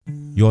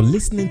You're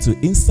listening to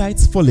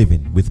Insights for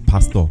Living with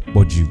Pastor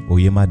Boju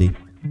Oyemade.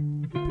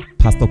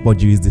 Pastor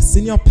Boju is the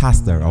senior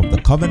pastor of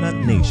the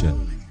Covenant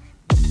Nation.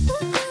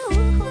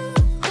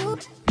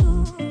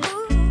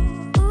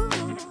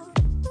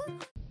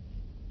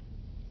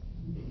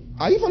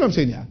 Are you following what I'm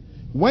saying here?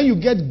 When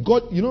you get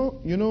God, you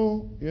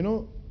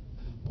know,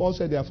 Paul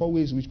said there are 4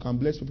 ways which can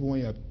bless people when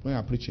you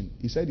are preaching.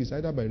 He said it's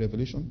either by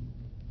revelation,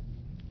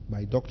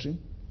 by doctrine,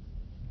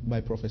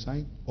 by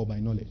prophesying, or by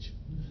knowledge.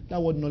 That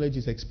word knowledge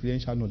is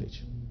experiential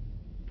knowledge.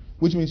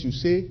 Which means you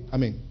say,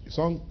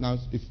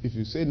 if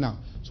you say now,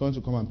 someone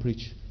to come and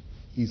preach,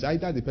 he's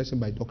either the person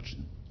by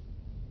doctrine,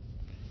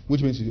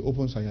 which means he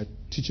opens and you're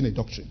teaching a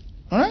doctrine.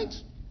 Alright?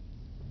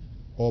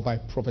 Or by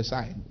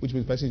prophesying, which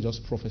means the person is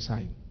just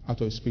prophesying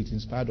out of his spirit,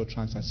 inspired or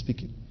trance and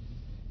speaking.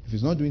 If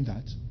he's not doing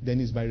that,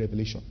 then it's by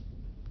revelation.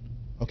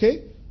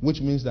 Okay?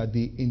 Which means that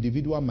the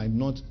individual might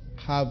not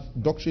have,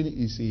 doctrine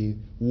is a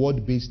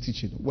word-based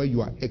teaching where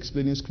you are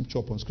explaining scripture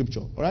upon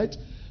scripture. Alright?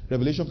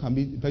 Revelation can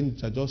be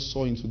dependent, I just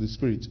saw into the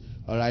spirit.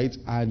 Alright?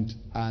 And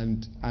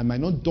I might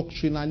not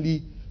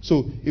doctrinally.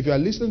 So if you are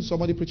listening to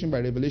somebody preaching by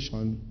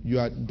revelation, you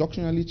are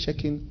doctrinally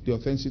checking the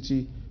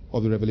authenticity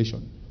of the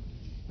revelation.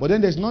 But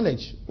then there's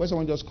knowledge, where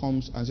someone just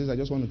comes and says, I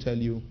just want to tell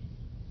you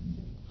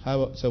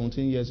how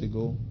 17 years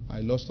ago I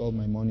lost all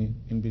my money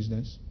in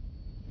business,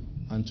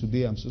 and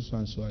today I'm so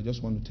and so. I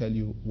just want to tell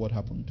you what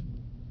happened.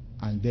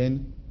 And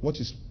then what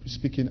he's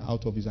speaking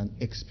out of is an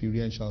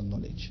experiential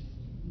knowledge.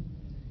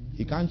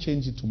 He can't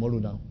change it tomorrow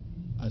now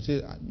and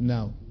say,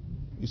 now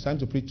it's time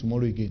to preach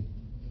tomorrow again.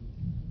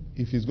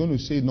 If he's going to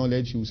say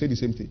knowledge, he will say the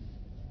same thing.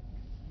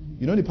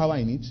 You know the power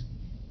in it?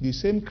 The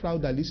same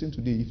crowd that listen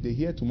today, if they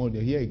hear tomorrow,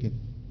 they'll hear again.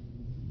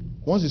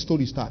 Once the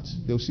story starts,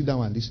 they'll sit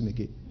down and listen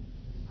again.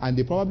 And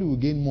they probably will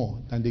gain more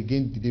than they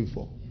gained the day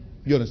before.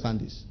 You understand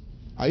this?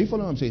 Are you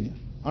following what I'm saying here?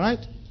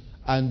 Alright?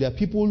 And there are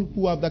people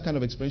who have that kind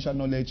of experiential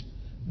knowledge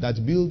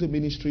that build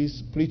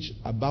ministries, preach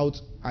about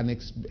an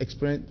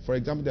experience. For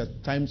example, there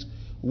are times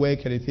where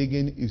Kenneth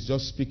Hagin is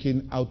just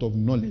speaking out of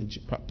knowledge,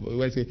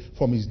 where I say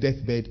from his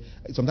deathbed.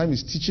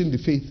 Sometimes he's teaching the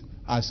faith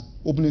as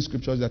opening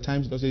scriptures. There are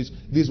times he says,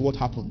 this is what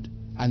happened.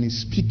 And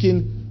he's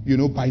speaking,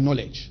 by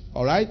knowledge.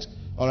 Alright?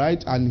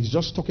 Alright, and he's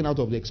just talking out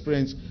of the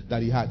experience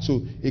that he had.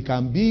 So it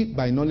can be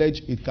by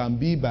knowledge, it can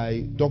be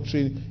by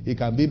doctrine, it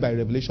can be by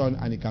revelation,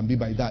 and it can be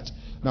by that.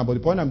 Now, but the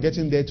point I'm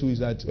getting there to is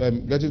that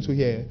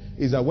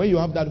when you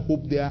have that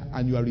hope there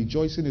and you are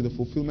rejoicing in the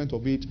fulfillment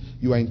of it,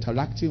 you are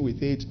interacting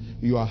with it,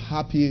 you are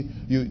happy,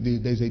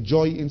 there's a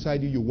joy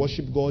inside you, you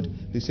worship God.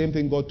 The same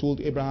thing God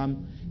told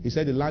Abraham. He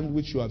said, the land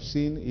which you have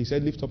seen, he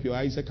said, lift up your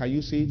eyes. He said, can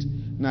you see it?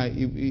 Now,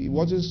 it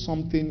wasn't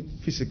something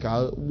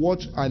physical.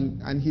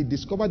 And he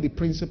discovered the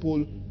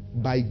principle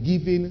by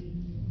giving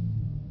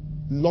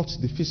Lot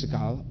the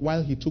physical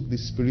while he took the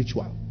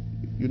spiritual.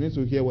 You need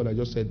to hear what I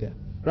just said there.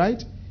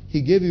 Right?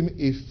 He gave him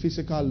a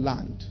physical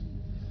land.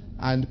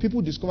 And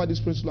people discover this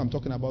principle I'm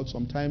talking about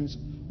sometimes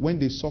when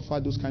they suffer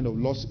those kind of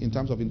loss in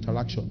terms of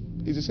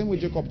interaction. It's the same way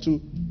Jacob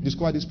too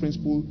discovered this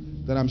principle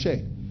that I'm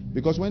sharing.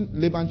 Because when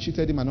Laban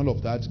cheated him and all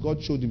of that,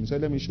 God showed him, he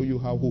said, let me show you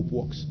how hope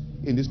works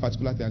in this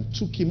particular thing, and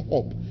took him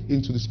up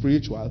into the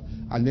spiritual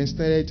and then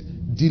started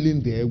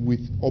dealing there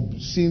with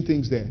obscene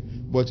things there.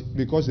 But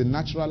because the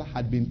natural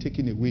had been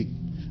taken away,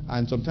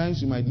 and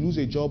sometimes you might lose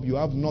a job, you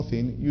have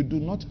nothing, you do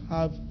not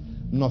have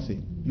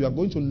nothing. You are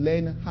going to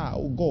learn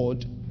how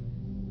God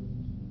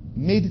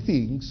made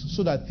things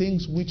so that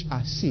things which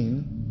are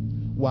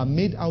seen were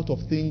made out of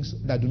things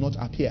that do not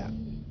appear.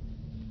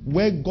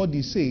 Where God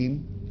is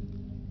saying,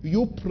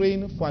 you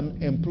praying for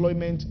an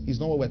employment is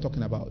not what we're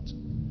talking about.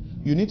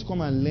 You need to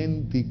come and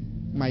learn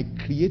my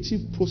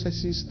creative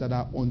processes that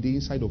are on the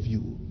inside of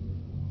you.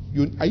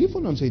 Are you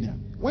following what I'm saying here?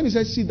 When he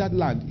said see that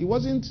land, it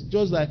wasn't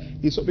just that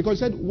because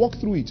he said walk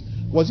through it.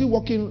 Was he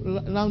walking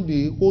around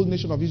the whole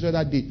nation of Israel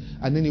that day?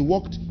 And then he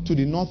walked to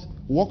the north,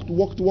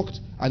 walked,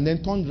 and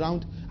then turned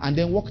around, and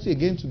then walked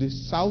again to the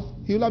south.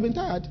 He would have been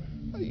tired.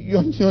 You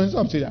understand what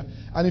I'm saying?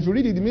 And if you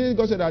read it, the minute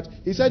God said that,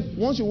 he said,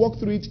 once you walk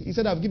through it, he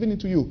said, I've given it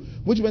to you.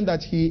 Which meant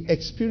that he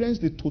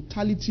experienced the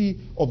totality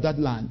of that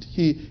land.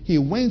 He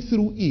went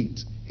through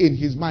it in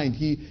his mind.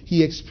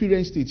 He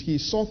experienced it. He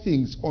saw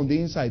things on the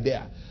inside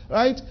there.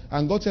 Right?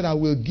 And God said, I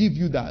will give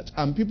you that.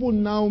 And people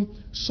now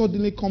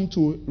suddenly come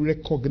to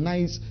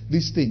recognize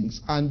these things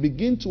and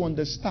begin to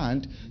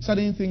understand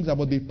certain things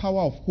about the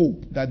power of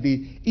hope, that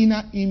the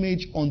inner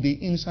image on the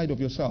inside of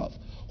yourself,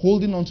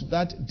 holding on to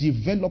that,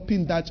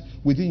 developing that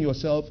within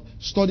yourself,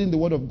 studying the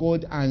Word of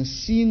God and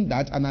seeing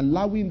that and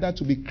allowing that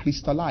to be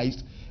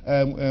crystallized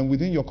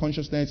within your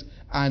consciousness,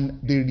 and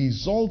the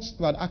results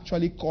that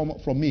actually come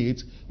from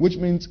it, which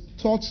means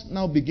thoughts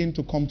now begin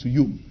to come to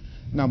you.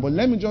 Now, but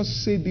let me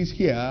just say this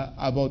here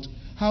about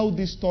how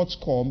these thoughts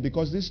come,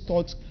 because these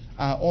thoughts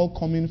are all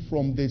coming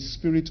from the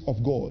Spirit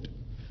of God.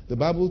 The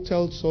Bible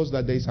tells us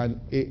that there is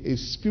a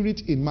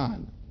spirit in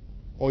man,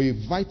 or a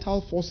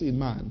vital force in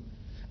man,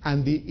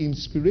 and the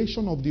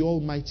inspiration of the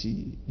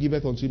Almighty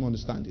giveth unto him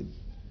understanding.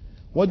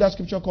 What does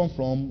scripture come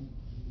from?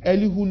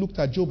 Elihu looked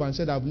at Job and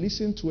said, I've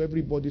listened to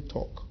everybody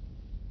talk.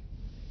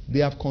 They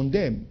have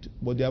condemned,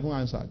 but they haven't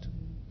answered.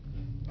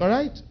 All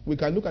right? We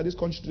can look at this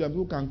country today and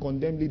people can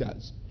condemn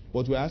leaders,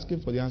 but we're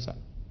asking for the answer.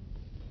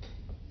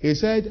 He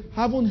said,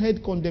 having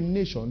heard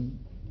condemnation,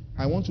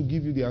 I want to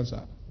give you the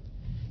answer.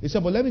 He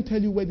said, but let me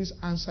tell you where this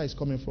answer is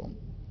coming from.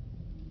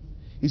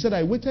 He said,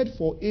 I waited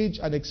for age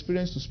and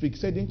experience to speak. He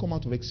said, it didn't come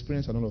out of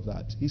experience and all of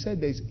that. He said,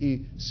 there's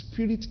a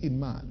spirit in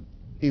man,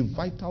 a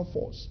vital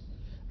force,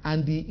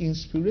 and the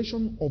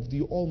inspiration of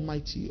the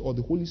Almighty or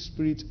the Holy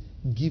Spirit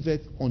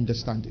giveth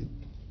understanding.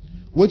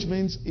 Which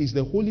means it's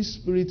the Holy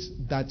Spirit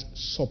that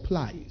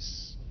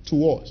supplies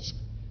to us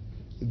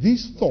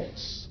these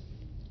thoughts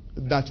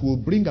that will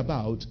bring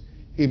about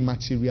a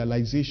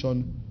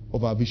materialization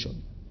of our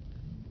vision.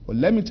 But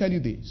let me tell you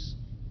this.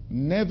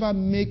 Never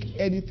make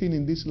anything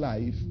in this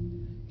life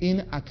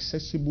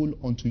inaccessible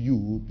unto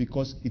you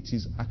because it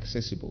is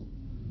accessible.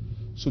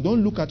 So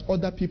don't look at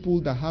other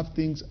people that have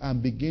things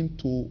and begin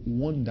to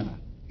wonder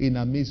in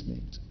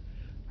amazement.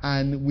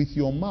 And with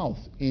your mouth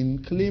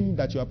in claim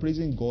that you are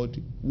praising God,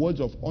 words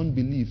of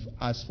unbelief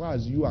as far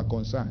as you are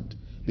concerned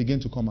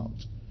begin to come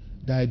out.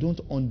 That I don't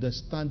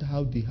understand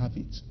how they have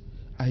it.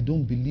 I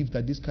don't believe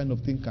that this kind of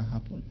thing can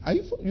happen.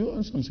 You understand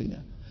what I'm saying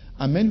here?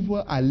 And many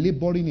people are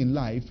laboring in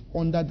life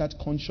under that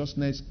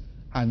consciousness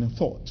and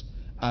thought,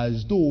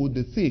 as though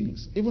the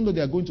things, even though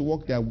they are going to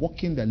work, they are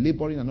working, they are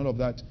laboring and all of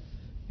that,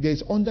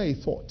 there's under a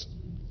thought.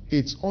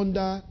 It's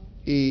under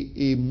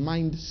a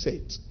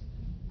mindset.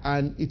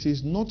 And it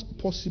is not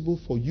possible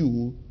for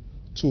you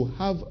to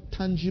have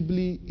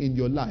tangibly in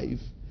your life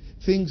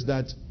things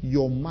that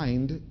your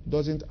mind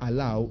doesn't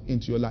allow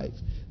into your life.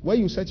 Where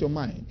you set your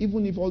mind,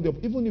 even if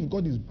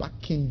God is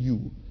backing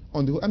you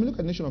on the, look at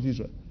the nation of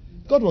Israel.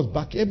 God was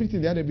backing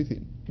everything, they had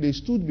everything. They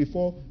stood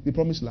before the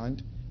promised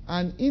land,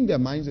 and in their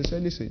minds they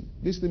said, listen,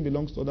 this thing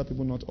belongs to other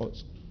people, not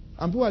us.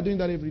 And people are doing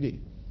that every day.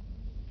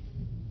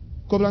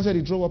 Copeland said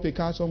he drove up a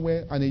car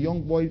somewhere, and a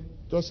young boy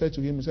just said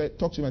to him, he said,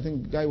 talk to him. I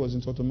think the guy was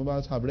into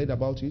automobiles, have read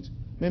about it.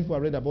 Many people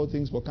have read about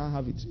things but can't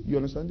have it. You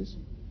understand this?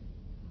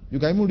 You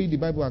can even read the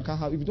Bible and can't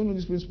have it. If you don't know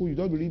this principle, you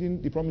don't be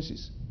reading the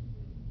promises.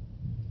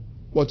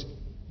 But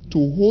to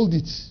hold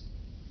it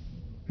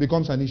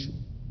becomes an issue.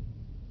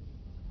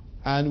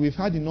 And we've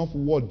had enough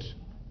word.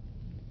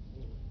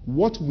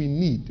 What we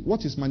need,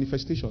 what is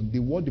manifestation? The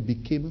word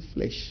became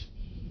flesh.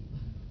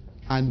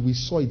 And we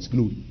saw its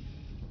glory.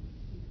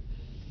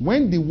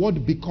 When the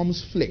word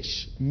becomes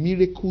flesh,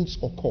 miracles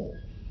occur.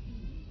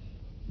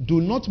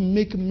 Do not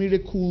make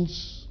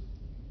miracles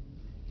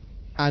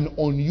an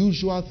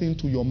unusual thing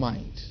to your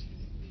mind.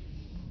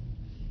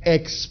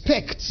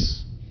 Expect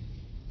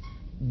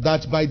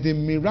that by the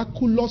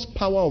miraculous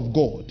power of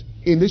God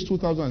in this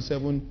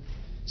 2007,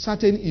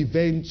 certain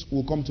events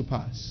will come to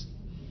pass.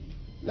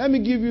 Let me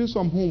give you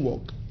some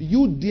homework.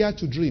 You dare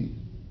to dream.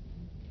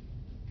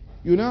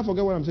 You'll never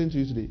forget what I'm saying to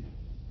you today.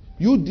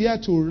 You dare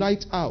to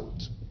write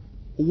out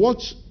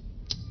what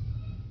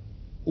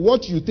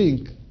you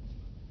think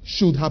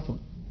should happen.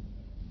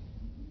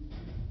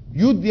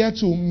 You dare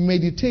to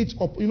meditate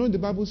up. You know the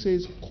Bible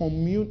says,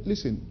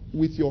 listen,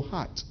 with your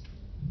heart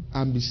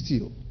and be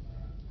still.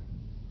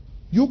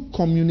 You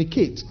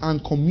communicate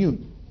and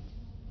commune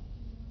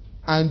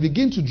and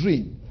begin to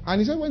dream. And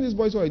he said when this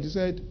boy saw it, he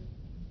said,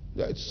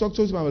 talked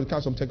to him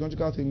about some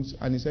technological things,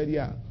 and he said,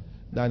 yeah.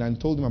 That and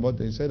told him about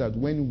it. He said that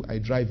when I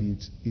drive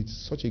it,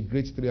 it's such a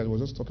great thrill. I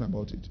was just talking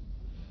about it.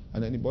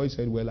 And then the boy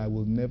said, well, I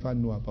will never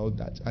know about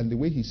that. And the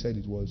way he said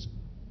it was,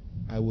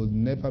 I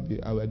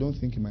don't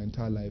think in my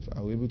entire life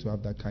I will be able to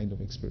have that kind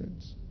of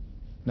experience.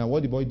 Now,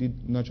 what the boy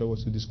did naturally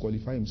was to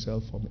disqualify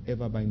himself from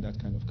ever buying that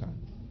kind of car,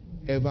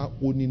 ever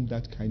owning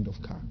that kind of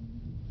car.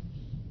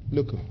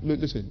 Look,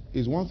 listen,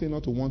 it's one thing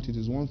not to want it,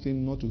 it's one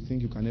thing not to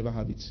think you can never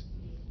have it.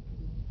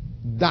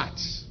 That,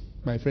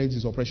 my friends,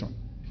 is oppression.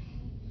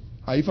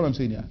 Are you following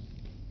what I'm saying here?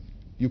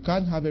 You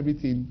can't have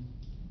everything,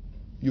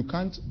 you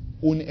can't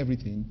own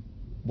everything,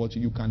 but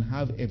you can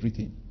have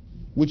everything.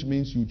 Which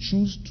means you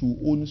choose to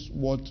own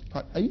what.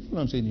 Are you following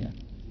what I'm saying here?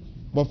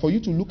 But for you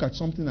to look at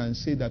something and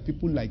say that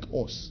people like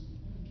us,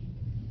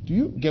 do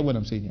you get what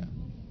I'm saying here?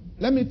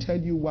 Let me tell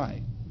you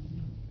why.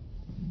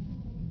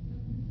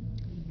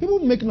 People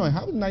make noise.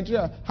 How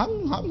Nigeria?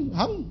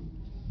 Ham.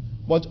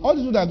 But all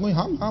these people that are going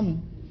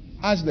ham.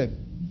 Ask them.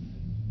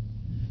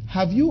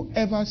 Have you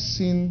ever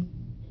seen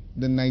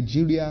the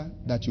Nigeria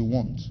that you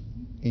want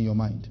in your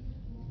mind?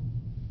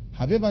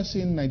 Have you ever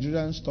seen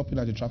Nigerians stopping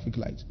at the traffic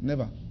light?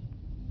 Never.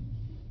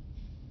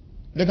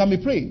 They can be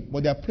praying,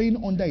 but they are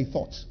praying under a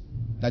thought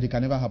that it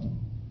can never happen.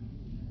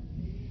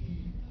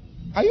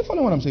 Are you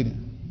following what I'm saying?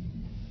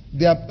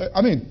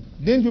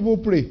 Then people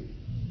pray.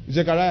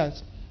 Zechariah,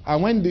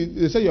 and when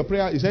they said your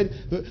prayer, he said,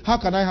 how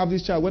can I have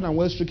this child when I'm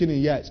well stricken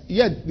in years?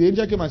 Yet the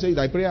angel came and said,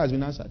 thy prayer has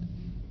been answered.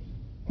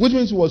 Which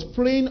means he was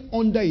praying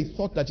under a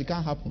thought that it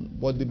can't happen.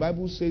 But the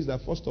Bible says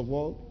that first of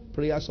all,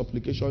 prayer,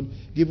 supplication,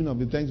 giving of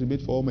the thanks we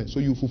made for all men. So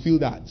you fulfill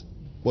that.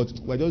 But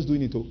we're just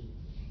doing it all.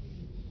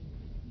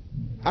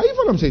 Are you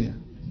following what I'm saying here?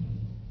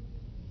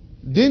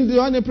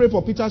 Didn't they pray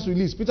for Peter's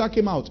release? Peter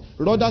came out.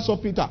 Rhoda saw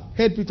Peter,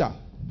 heard Peter.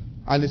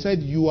 And they said,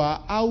 you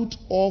are out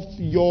of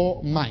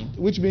your mind.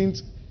 Which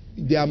means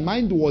their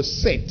mind was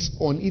set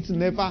on it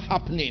never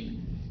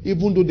happening,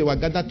 even though they were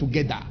gathered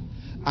together.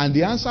 And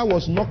the answer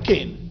was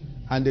knocking.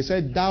 And they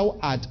said, thou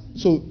art.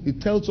 So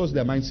it tells us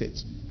their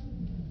mindset.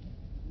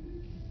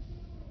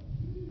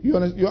 You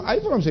understand? Are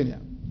you what I'm saying here?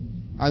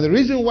 And the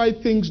reason why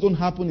things don't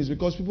happen is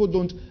because people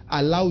don't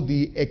allow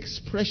the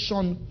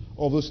expression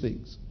of those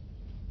things.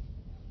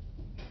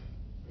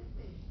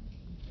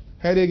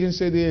 Heinrich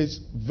said it's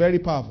very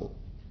powerful.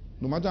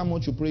 No matter how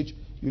much you preach,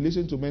 you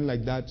listen to men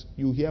like that,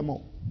 you hear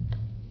more.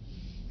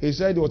 He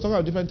said he was talking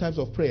about different types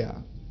of prayer.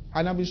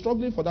 And I've been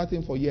struggling for that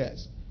thing for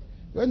years.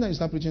 When I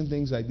start preaching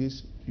things like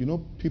this,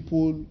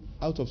 people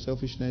out of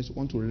selfishness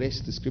want to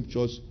wrest the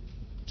scriptures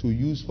to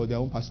use for their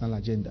own personal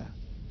agenda.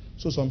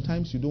 So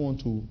sometimes you don't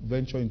want to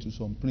venture into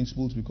some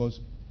principles because,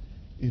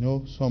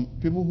 some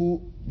people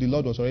who the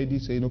Lord was already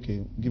saying,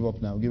 okay, give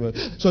up now, give up.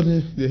 So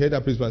they heard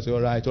that principle and say,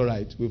 all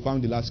right, we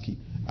found the last key.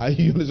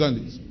 You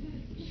understand this?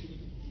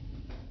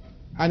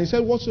 And he said,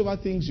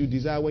 whatsoever things you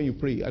desire when you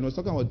pray. And I was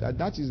talking about that.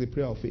 That is the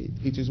prayer of faith.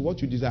 It is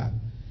what you desire.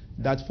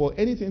 That for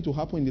anything to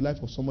happen in the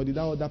life of somebody,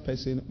 that other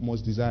person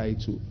must desire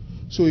it too.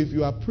 So if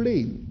you are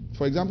praying,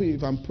 for example,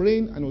 if I'm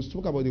praying and I was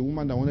talking about the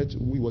woman that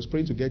was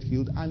praying to get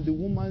healed, and the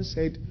woman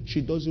said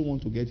she doesn't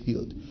want to get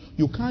healed,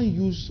 you can't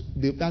use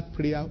that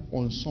prayer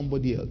on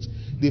somebody else.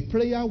 The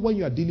prayer when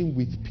you are dealing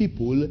with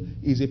people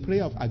is a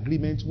prayer of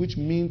agreement, which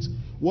means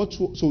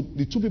so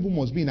the two people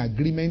must be in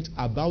agreement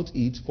about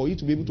it for it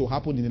to be able to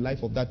happen in the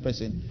life of that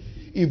person.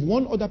 If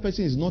one other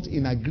person is not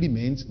in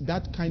agreement,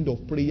 that kind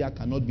of prayer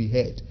cannot be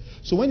heard.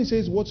 So when he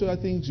says whatsoever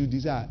things you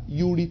desire,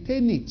 you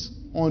retain it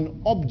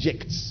on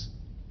objects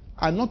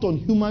and not on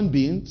human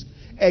beings,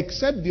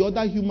 except the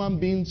other human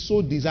being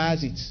so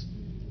desires it.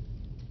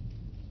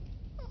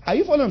 Are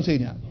you following what I'm saying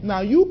here?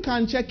 Now you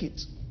can check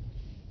it.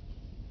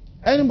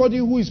 Anybody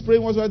who is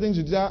praying whatsoever things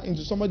you desire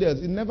into somebody else,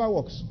 it never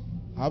works.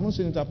 I haven't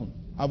seen it happen.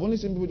 I've only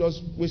seen people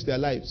just waste their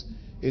lives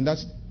in that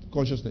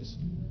consciousness.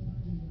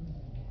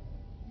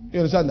 You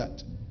understand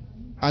that?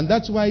 And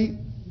that's why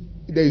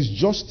there is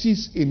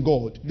justice in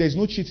God. There is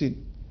no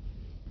cheating.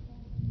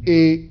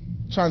 A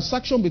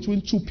transaction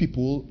between two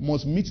people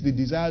must meet the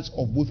desires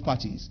of both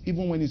parties,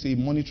 even when it's a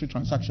monetary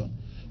transaction.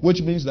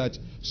 Which means that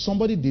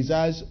somebody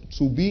desires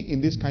to be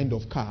in this kind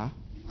of car,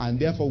 and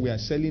therefore we are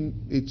selling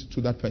it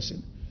to that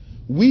person.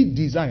 We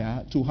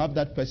desire to have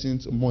that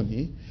person's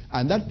money,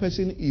 and that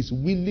person is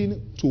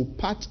willing to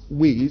part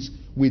ways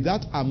with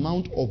that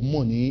amount of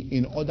money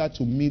in order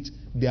to meet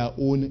their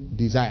own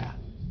desire.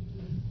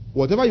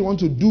 Whatever you want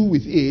to do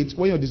with it,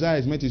 when your desire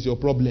is met, is your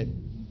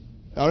problem.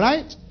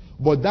 Alright?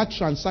 But that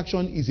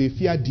transaction is a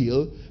fair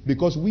deal,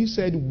 because we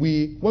said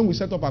when we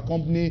set up a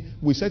company,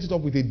 we set it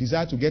up with a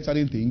desire to get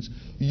certain things,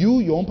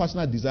 your own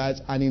personal desires,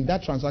 and in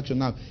that transaction.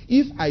 Now,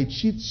 if I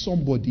cheat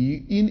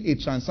somebody in a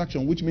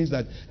transaction, which means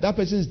that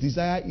person's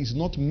desire is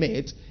not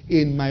met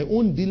in my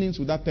own dealings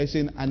with that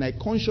person, and I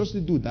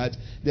consciously do that,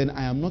 then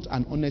I am not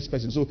an honest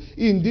person. So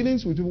in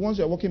dealings with people, once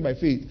you are walking by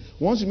faith,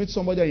 once you meet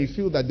somebody and you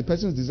feel that the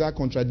person's desire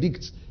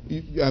contradicts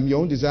your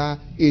own desire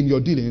in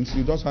your dealings,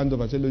 you just hand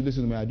over and say,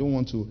 listen to me, I don't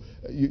want to.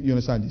 You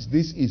understand this?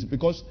 This is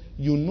because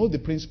you know the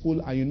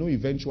principle, and you know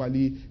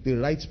eventually the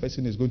right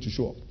person is going to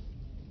show up.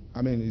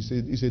 I mean,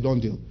 it's a done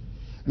deal.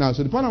 Now,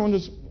 so the point I want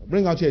to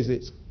bring out here is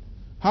this.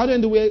 How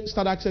then do we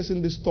start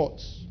accessing these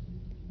thoughts?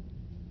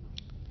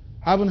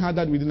 Haven't had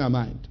that within our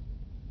mind.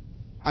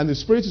 And the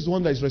Spirit is the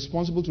one that is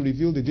responsible to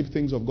reveal the deep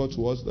things of God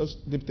to us. Those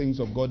deep things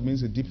of God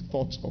means the deep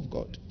thoughts of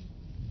God.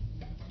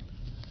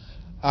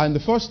 And the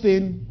first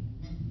thing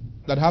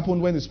that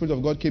happened when the Spirit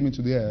of God came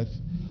into the earth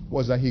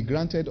was that He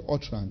granted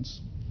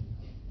utterance,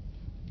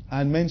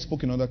 and men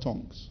spoke in other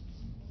tongues.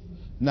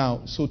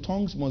 Now, so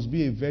tongues must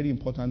be a very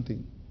important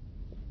thing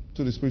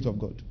to the Spirit of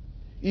God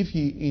if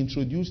He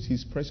introduced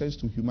His presence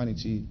to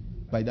humanity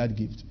by that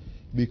gift.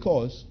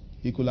 Because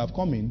He could have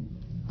come in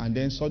and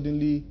then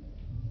suddenly,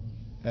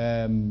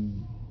 as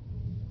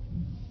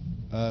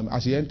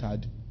He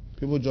entered,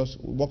 people just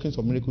walking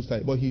some miracle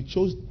style. But He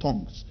chose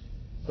tongues,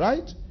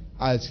 right,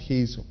 as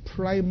His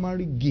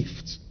primary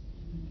gift.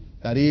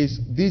 That is,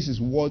 this is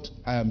what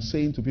I am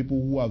saying to people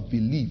who have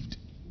believed,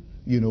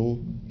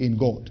 in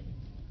God,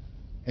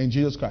 in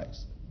Jesus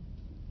Christ.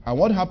 And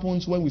what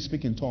happens when we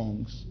speak in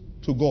tongues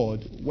to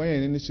God, when you're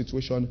in any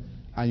situation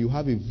and you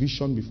have a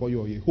vision before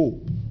you or a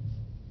hope,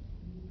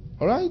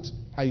 all right,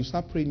 and you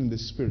start praying in the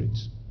Spirit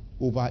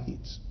over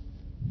it,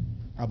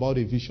 about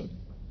a vision.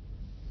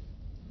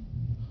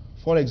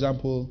 For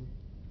example,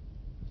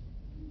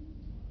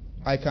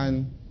 I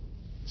can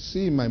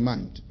see in my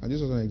mind, and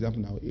this is an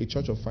example now, a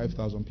church of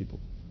 5,000 people.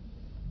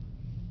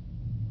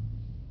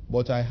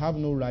 But I have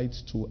no right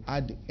to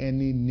add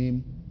any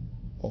name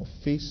or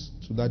face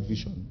to that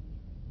vision.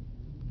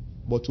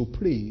 But to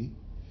pray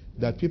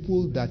that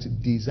people that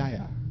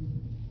desire,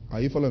 are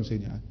you following what I'm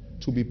saying here,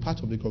 to be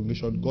part of the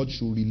congregation, God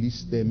should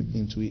release them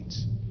into it.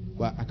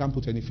 Well, I can't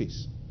put any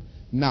face.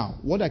 Now,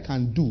 what I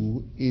can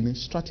do in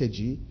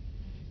strategy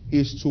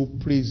is to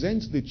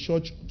present the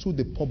church to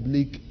the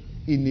public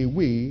in a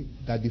way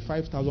that the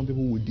 5,000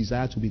 people would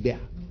desire to be there.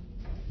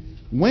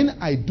 When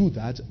I do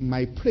that,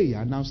 my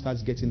prayer now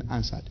starts getting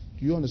answered.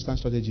 Do you understand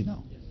strategy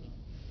now?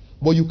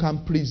 But you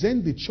can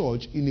present the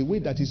church in a way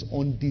that is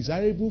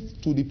undesirable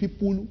to the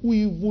people who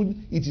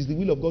even it is the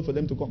will of God for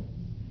them to come.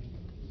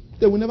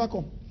 They will never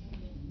come.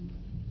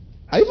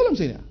 Are you following what I'm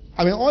saying?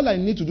 I mean, all I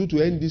need to do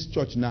to end this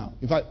church now,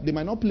 in fact, they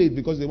might not play it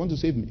because they want to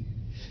save me,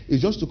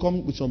 is just to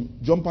come with some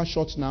jumper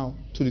shorts now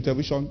to the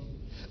television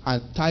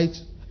and tight,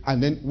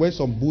 and then wear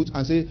some boots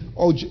and say,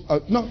 oh,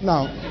 no,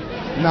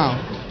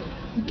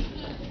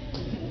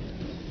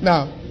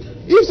 now,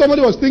 if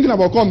somebody was thinking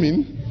about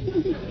coming,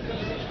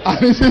 and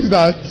he says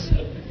that,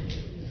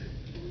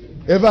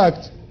 in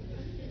fact,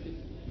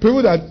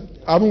 people that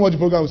haven't watched the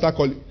program will start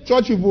calling.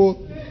 Church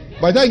people,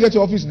 by the time you get to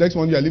office next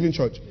morning, you are leaving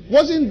church.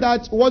 Wasn't are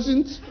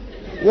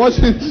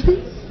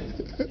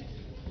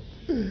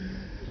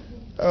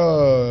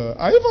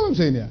you following what I'm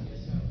saying here?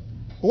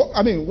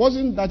 I mean,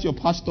 wasn't that your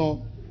pastor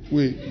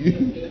way?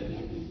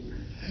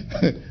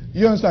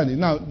 You understand it?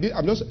 Now,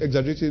 I'm just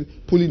exaggerating,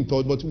 pulling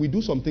thought, but we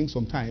do some things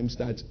sometimes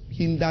that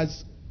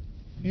hinders.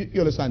 You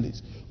understand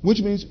this? Which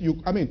means look,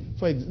 let me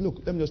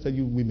just tell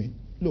you women.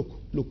 Look.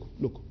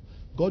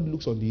 God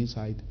looks on the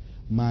inside,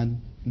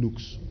 man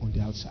looks on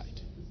the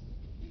outside.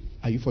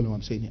 Are you following what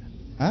I'm saying here?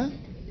 Huh?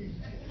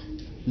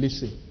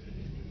 Listen,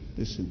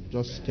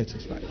 just get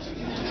it right.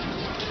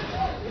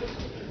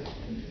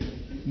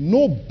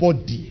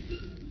 Nobody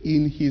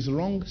in his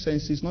wrong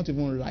senses, not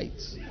even right,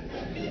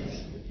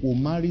 will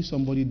marry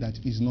somebody that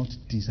is not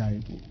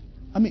desirable.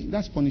 I mean,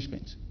 that's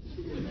punishment.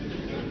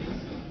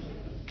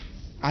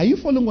 Are you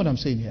following what I'm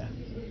saying here?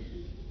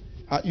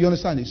 You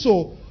understand it?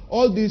 So,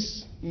 all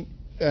this,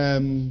 are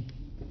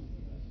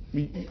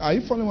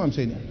you following what I'm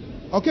saying here?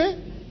 Okay?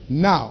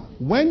 Now,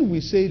 when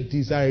we say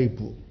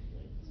desirable,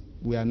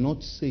 we are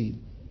not saying,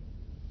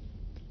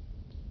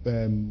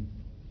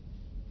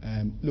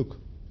 look,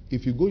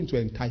 if you go into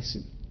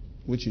enticing,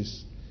 which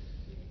is,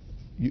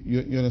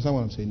 you understand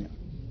what I'm saying here?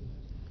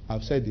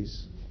 I've said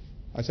this.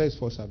 I said it's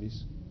for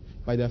service.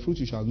 By their fruit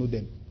you shall know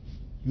them.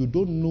 You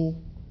don't know,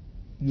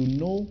 you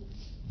know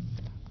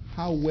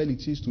how well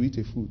it is to eat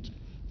a fruit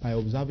by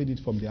observing it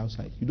from the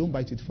outside. You don't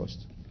bite it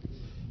first.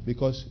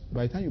 Because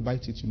by the time you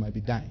bite it, you might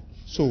be dying.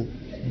 So,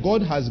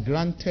 God has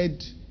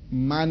granted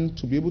man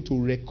to be able to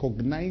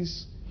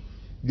recognize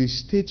the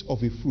state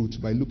of a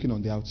fruit by looking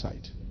on the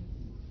outside.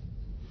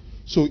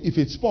 So, if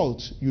it's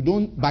spoiled, you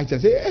don't bite it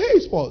and say, hey,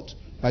 it's spoiled.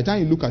 By the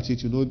time you look at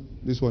it, you know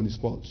this one is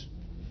spoiled.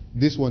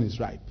 This one is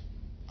ripe.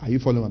 Are you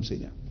following what I'm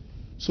saying here?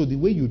 So, the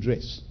way you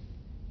dress,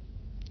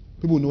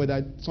 people know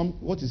whether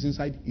what is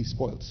inside is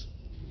spoiled.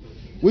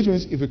 Which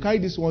means if you carry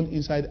this one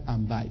inside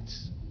and bite,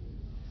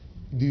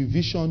 the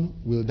vision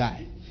will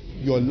die.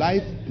 Your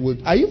life will...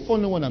 Are you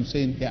following what I'm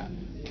saying here?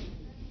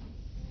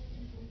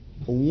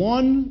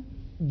 One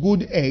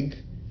good egg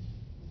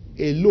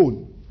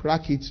alone,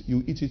 crack it,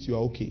 you eat it, you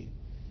are okay.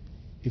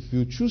 If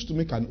you choose to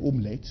make an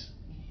omelette,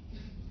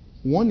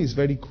 one is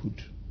very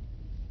good,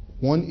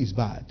 one is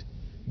bad.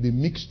 The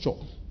mixture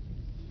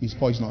is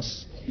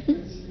poisonous.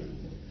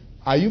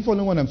 Are you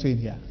following what I'm saying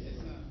here?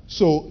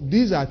 So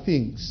these are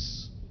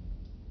things.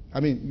 I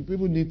mean,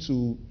 people need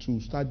to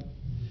start.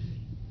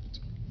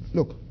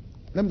 Look,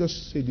 let me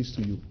just say this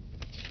to you.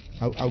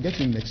 I'll get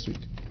in next week.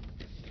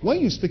 When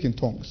you speak in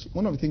tongues,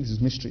 one of the things is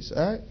mysteries.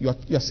 You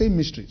are saying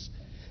mysteries.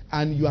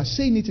 And you are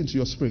saying it into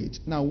your spirit.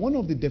 Now, one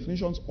of the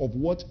definitions of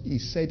what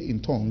is said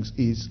in tongues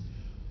is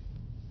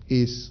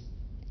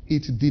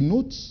it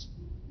denotes,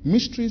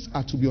 mysteries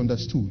are to be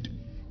understood.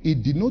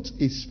 It denotes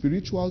a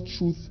spiritual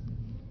truth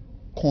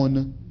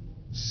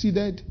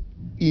considered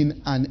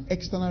in an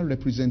external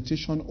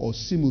representation or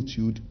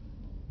similitude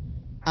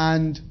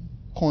and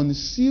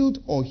concealed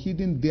or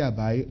hidden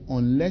thereby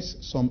unless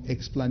some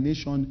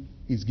explanation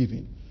is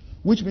given.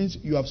 Which means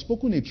you have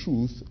spoken a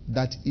truth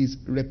that is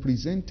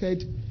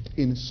represented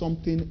in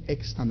something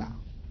external.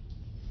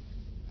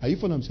 Are you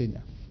following what I'm saying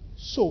here?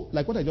 So,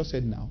 like what I just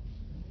said now,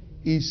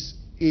 is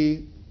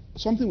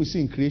something we see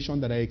in creation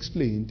that I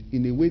explained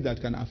in a way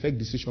that can affect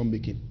decision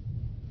making.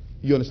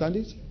 You understand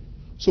it?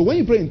 So when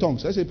you pray in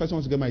tongues, let's say a person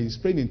wants to get married, he's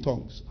praying in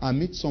tongues and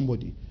meets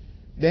somebody.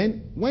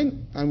 Then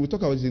and we'll talk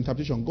about this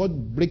interpretation,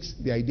 God breaks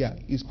the idea.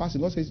 It's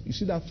passing. God says, you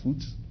see that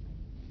fruit?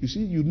 You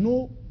see, you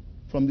know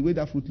from the way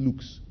that fruit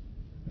looks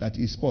that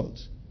is spoiled.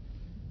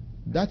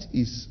 That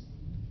is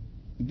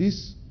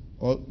this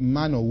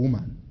man or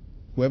woman,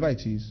 whoever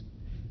it is,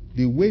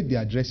 the way they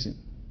are dressing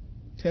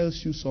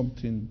tells you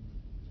something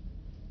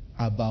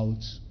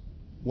about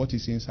what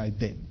is inside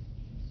them.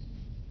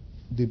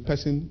 The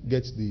person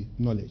gets the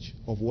knowledge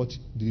of what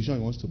decision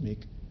he wants to make,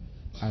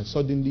 and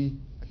suddenly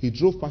he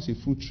drove past a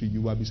fruit tree.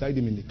 You were beside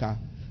him in the car,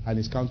 and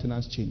his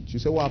countenance changed. You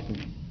say, what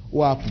happened?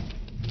 What happened?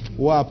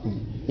 What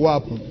happened?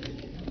 What happened?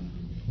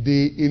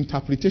 The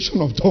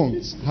interpretation of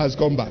tongues has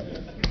come back,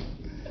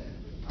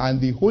 and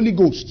the Holy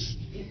Ghost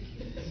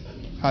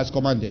has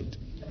commanded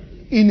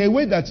in a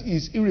way that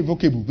is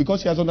irrevocable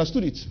because he has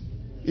understood it.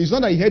 It's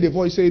not that he heard a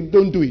voice saying,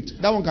 don't do it.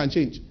 That one can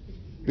change.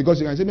 Because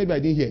you can say, maybe I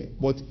didn't hear.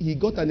 But he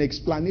got an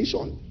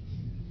explanation.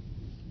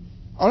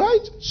 All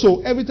right?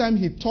 So every time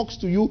he talks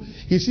to you,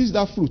 he sees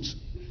that fruit.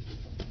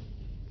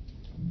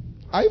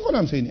 Are you following what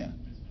I'm saying here?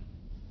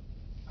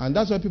 And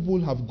that's why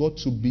people have got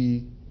to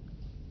be,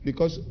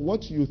 because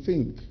what you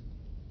think,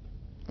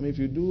 I mean, if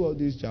you do all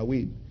this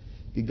Jawed,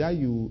 the guy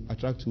you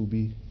attract will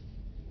be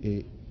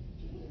a.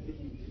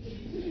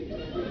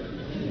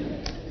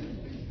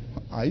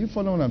 Are you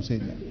following what I'm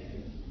saying here?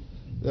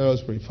 Let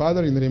us pray.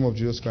 Father, in the name of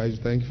Jesus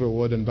Christ, thank you for your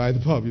word, and by the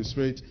power of your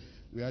Spirit,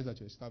 we ask that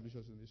you establish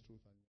us in this truth.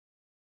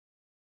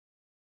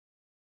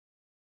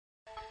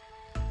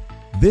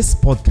 This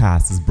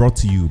podcast is brought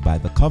to you by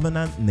the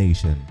Covenant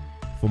Nation.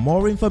 For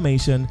more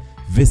information,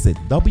 visit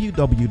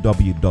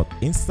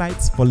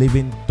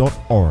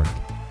www.insightsforliving.org.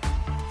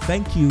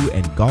 Thank you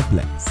and God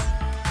bless.